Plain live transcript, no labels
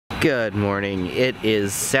Good morning. It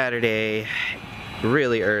is Saturday,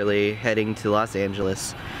 really early, heading to Los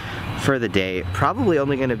Angeles for the day. Probably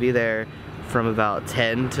only going to be there from about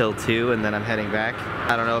 10 till 2 and then I'm heading back.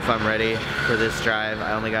 I don't know if I'm ready for this drive.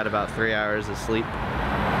 I only got about 3 hours of sleep.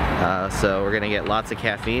 So we're going to get lots of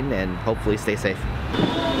caffeine and hopefully stay safe.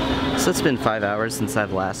 So it's been 5 hours since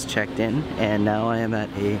I've last checked in and now I am at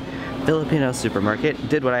a Filipino supermarket.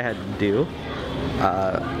 Did what I had to do.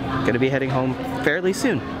 Gonna be heading home fairly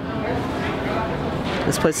soon.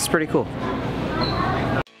 This place is pretty cool.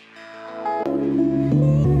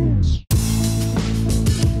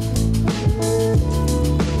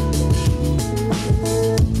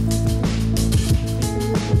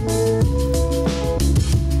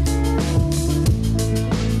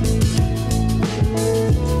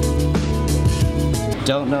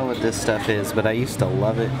 Don't know what this stuff is, but I used to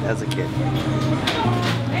love it as a kid.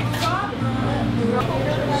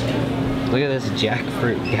 Look at this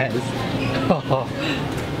jackfruit, guys. Oh.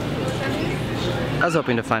 I was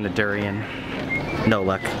hoping to find a durian. No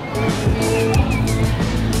luck.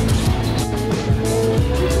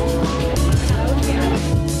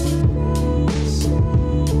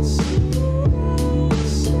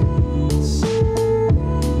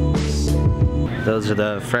 Those are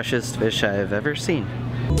the freshest fish I've ever seen.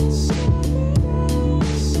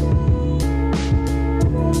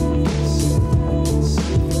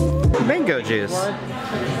 Mango juice.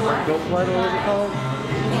 What was it called?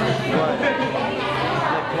 What?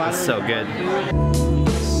 It's so good.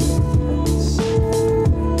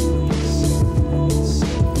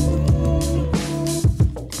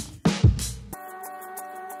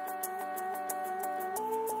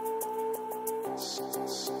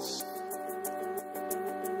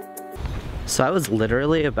 So I was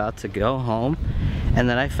literally about to go home and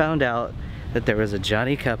then I found out that there was a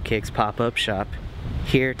Johnny Cupcakes pop-up shop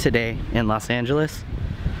here today in Los Angeles.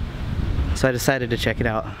 So I decided to check it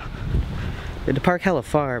out. I had to park hella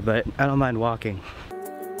far, but I don't mind walking.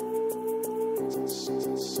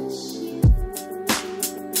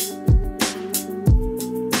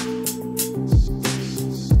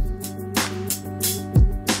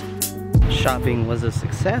 Shopping was a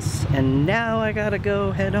success, and now I gotta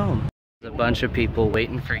go head home. There's a bunch of people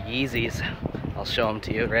waiting for Yeezys. I'll show them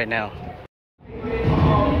to you right now.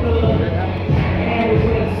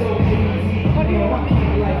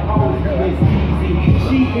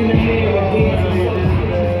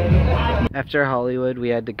 After Hollywood, we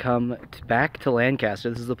had to come back to Lancaster.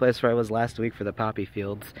 This is the place where I was last week for the poppy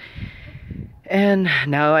fields. And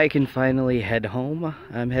now I can finally head home.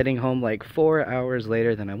 I'm heading home like 4 hours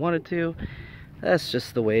later than I wanted to. That's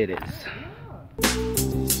just the way it is.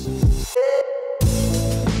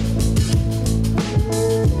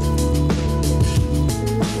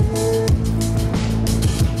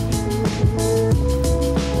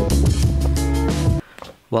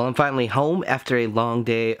 Well, I'm finally home after a long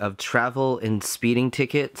day of travel and speeding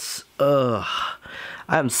tickets. Ugh.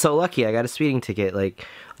 I'm so lucky I got a speeding ticket. Like,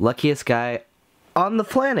 luckiest guy on the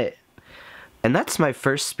planet. And that's my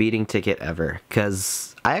first speeding ticket ever,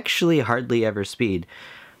 because I actually hardly ever speed.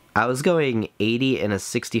 I was going 80 in a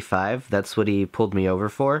 65. That's what he pulled me over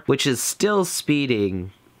for, which is still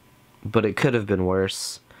speeding, but it could have been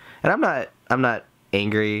worse. And I'm not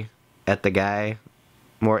angry at the guy,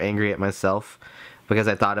 more angry at myself. Because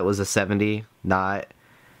I thought it was a 70, not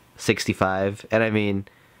 65. And I mean,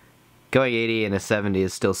 going 80 in a 70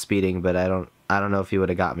 is still speeding, but I don't know if he would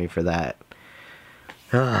have got me for that.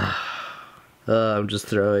 I'm just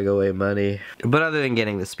throwing away money. But other than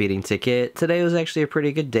getting the speeding ticket, today was actually a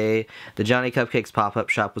pretty good day. The Johnny Cupcakes pop-up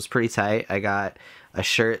shop was pretty tight. I got a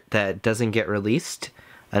shirt that doesn't get released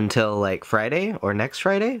until like Friday or next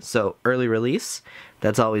Friday, so early release.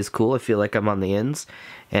 That's always cool. I feel like I'm on the ends.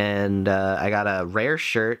 And I got a rare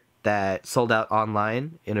shirt that sold out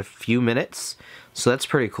online in a few minutes, so that's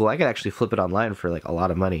pretty cool. I could actually flip it online for like a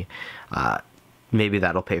lot of money. Maybe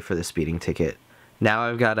that'll pay for the speeding ticket. Now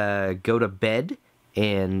I've got to go to bed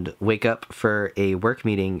and wake up for a work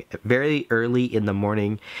meeting very early in the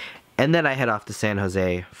morning, and then I head off to San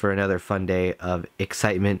Jose for another fun day of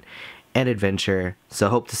excitement and adventure. So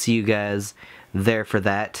hope to see you guys there for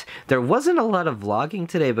that. There wasn't a lot of vlogging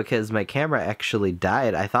today because my camera actually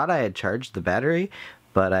died. I thought I had charged the battery,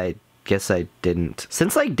 but I guess I didn't.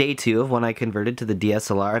 Since like day 2 of when I converted to the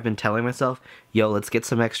DSLR, I've been telling myself, yo, let's get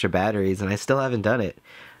some extra batteries, and I still haven't done it.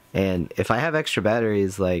 And if I have extra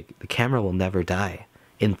batteries, like, the camera will never die,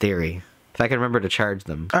 in theory, if I can remember to charge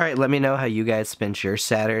them. Alright, let me know how you guys spent your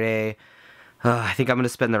Saturday. I think I'm gonna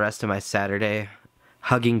spend the rest of my Saturday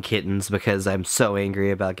hugging kittens because I'm so angry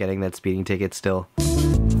about getting that speeding ticket still.